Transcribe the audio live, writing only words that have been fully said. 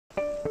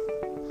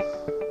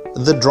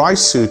The dry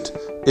suit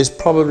is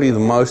probably the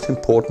most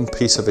important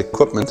piece of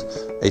equipment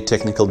a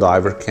technical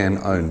diver can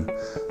own.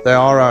 They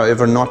are,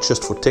 however, not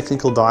just for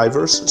technical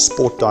divers.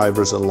 Sport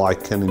divers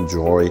alike can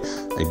enjoy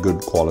a good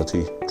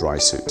quality dry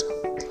suit.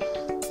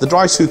 The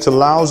dry suit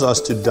allows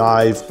us to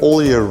dive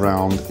all year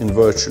round in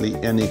virtually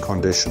any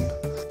condition.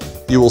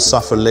 You will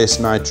suffer less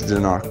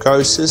nitrogen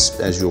narcosis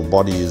as your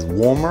body is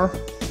warmer,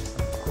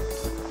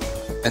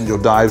 and your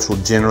dives will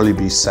generally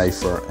be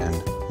safer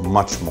and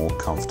much more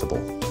comfortable.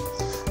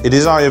 It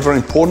is, however,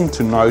 important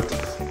to note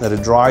that a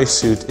dry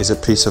suit is a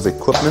piece of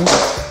equipment.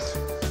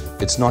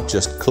 It's not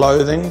just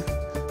clothing.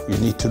 You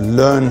need to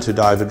learn to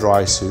dive a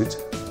dry suit,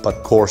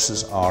 but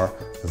courses are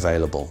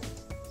available.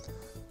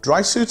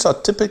 Dry suits are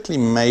typically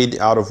made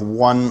out of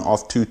one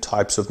of two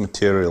types of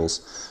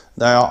materials.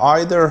 They are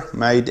either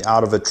made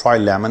out of a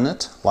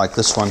trilaminate, like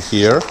this one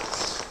here.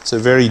 It's a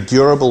very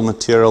durable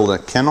material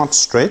that cannot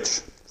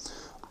stretch,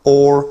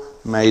 or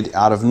made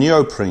out of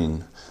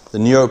neoprene. The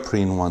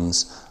neoprene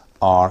ones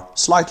are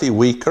slightly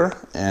weaker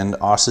and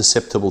are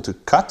susceptible to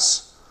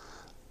cuts,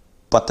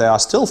 but they are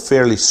still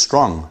fairly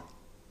strong.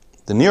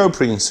 The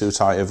neoprene suit,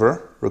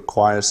 however,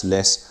 requires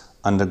less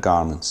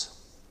undergarments.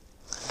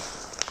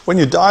 When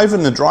you dive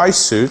in a dry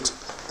suit,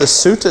 the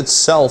suit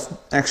itself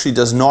actually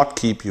does not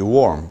keep you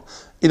warm.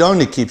 It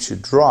only keeps you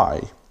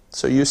dry,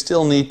 so you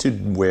still need to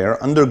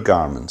wear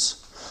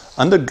undergarments.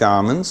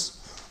 Undergarments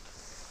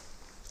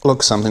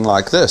look something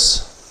like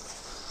this.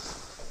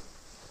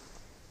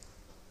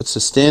 It's a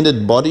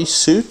standard body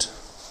suit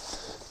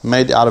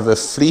made out of a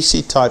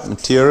fleecy type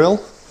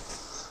material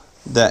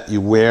that you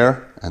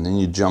wear and then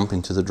you jump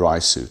into the dry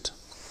suit.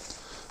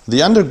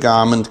 The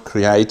undergarment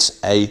creates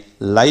a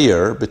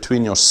layer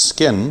between your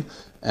skin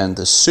and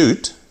the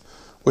suit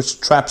which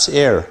traps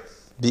air.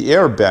 The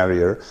air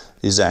barrier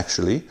is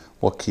actually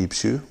what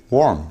keeps you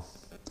warm.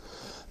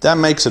 That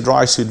makes a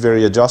dry suit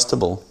very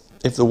adjustable.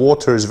 If the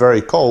water is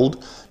very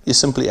cold, you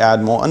simply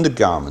add more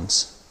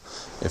undergarments.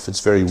 If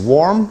it's very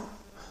warm,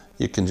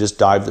 you can just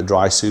dive the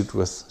dry suit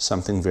with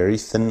something very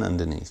thin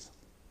underneath.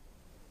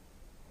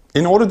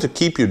 In order to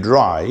keep you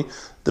dry,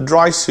 the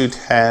dry suit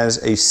has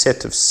a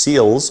set of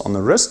seals on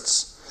the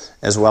wrists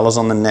as well as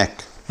on the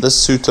neck. This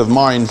suit of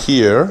mine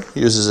here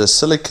uses a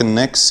silicone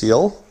neck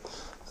seal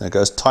that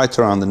goes tight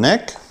around the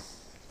neck,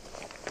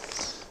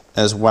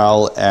 as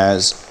well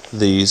as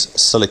these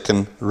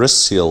silicone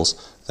wrist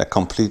seals that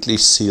completely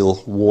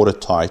seal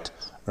watertight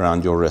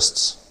around your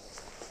wrists.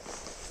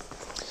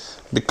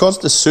 Because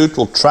the suit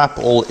will trap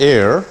all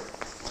air,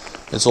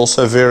 it's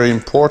also very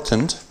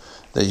important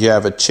that you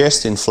have a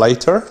chest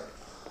inflator.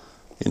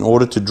 In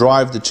order to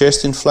drive the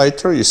chest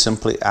inflator, you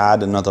simply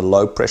add another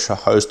low pressure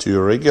hose to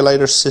your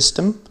regulator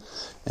system,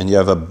 and you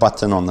have a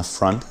button on the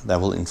front that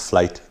will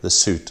inflate the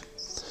suit.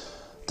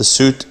 The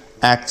suit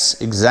acts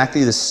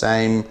exactly the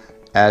same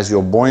as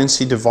your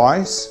buoyancy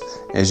device.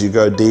 As you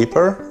go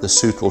deeper, the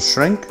suit will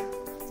shrink.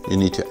 You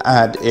need to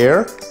add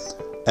air,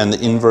 and the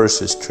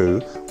inverse is true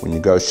when you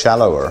go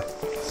shallower.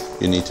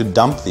 You need to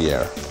dump the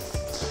air.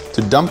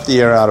 To dump the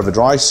air out of a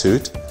dry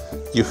suit,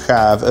 you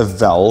have a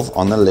valve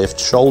on the left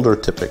shoulder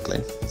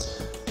typically.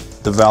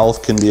 The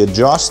valve can be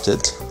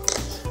adjusted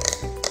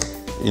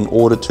in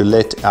order to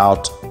let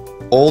out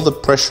all the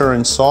pressure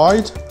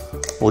inside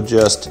or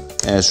just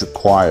as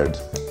required.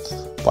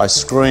 By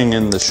screwing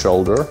in the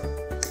shoulder,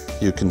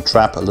 you can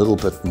trap a little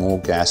bit more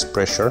gas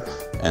pressure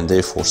and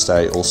therefore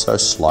stay also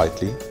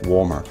slightly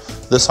warmer.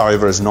 This,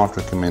 however, is not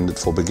recommended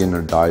for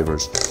beginner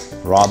divers.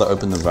 Rather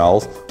open the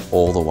valve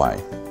all the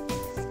way.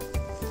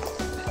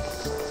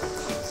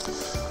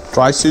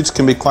 Dry suits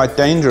can be quite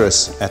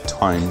dangerous at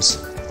times.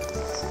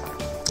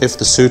 If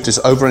the suit is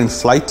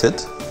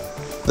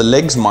overinflated, the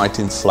legs might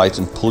inflate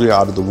and pull you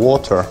out of the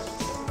water.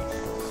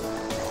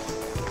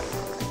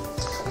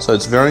 So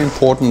it's very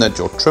important that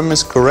your trim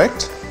is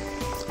correct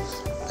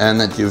and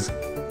that you've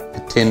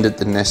attended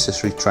the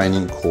necessary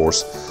training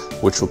course,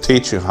 which will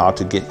teach you how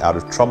to get out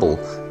of trouble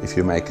if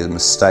you make a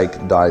mistake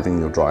diving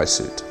your dry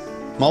suit.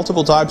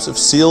 Multiple types of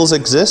seals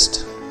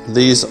exist.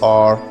 These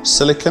are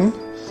silicone.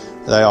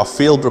 They are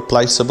field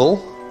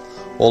replaceable.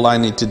 All I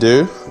need to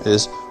do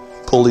is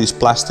pull these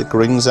plastic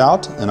rings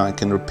out and I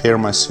can repair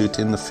my suit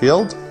in the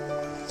field.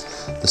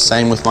 The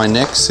same with my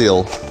neck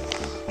seal.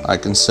 I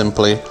can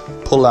simply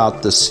pull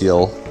out the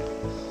seal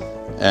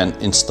and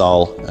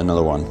install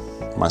another one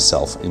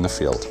myself in the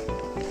field.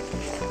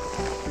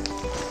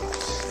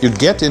 You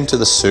get into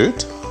the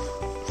suit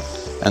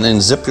and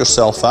then zip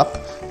yourself up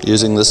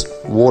using this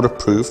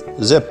waterproof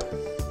zip.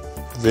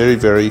 Very,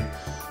 very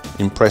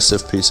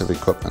impressive piece of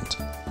equipment.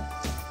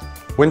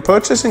 When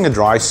purchasing a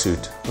dry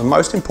suit, the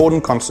most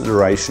important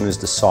consideration is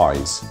the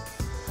size.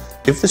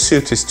 If the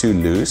suit is too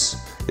loose,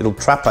 it'll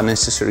trap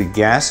unnecessary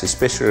gas,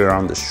 especially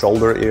around the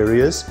shoulder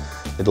areas.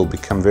 It'll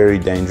become very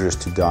dangerous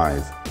to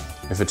dive.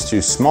 If it's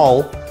too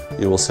small,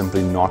 you will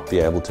simply not be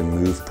able to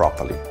move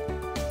properly.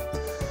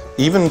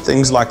 Even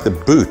things like the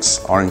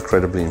boots are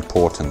incredibly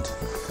important.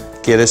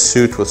 Get a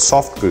suit with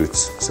soft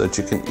boots so that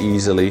you can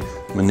easily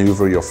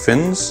maneuver your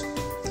fins.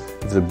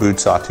 If the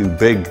boots are too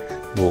big,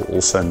 will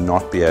also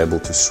not be able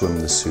to swim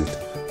the suit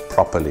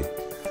properly.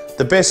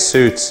 The best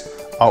suits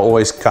are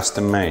always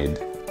custom made.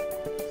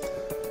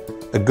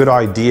 A good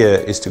idea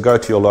is to go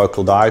to your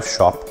local dive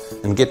shop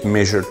and get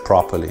measured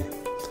properly.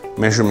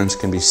 Measurements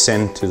can be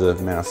sent to the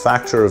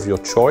manufacturer of your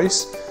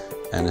choice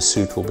and a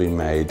suit will be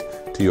made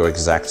to your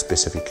exact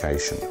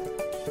specification.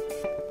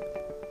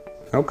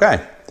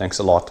 Okay, thanks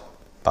a lot.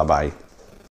 Bye-bye.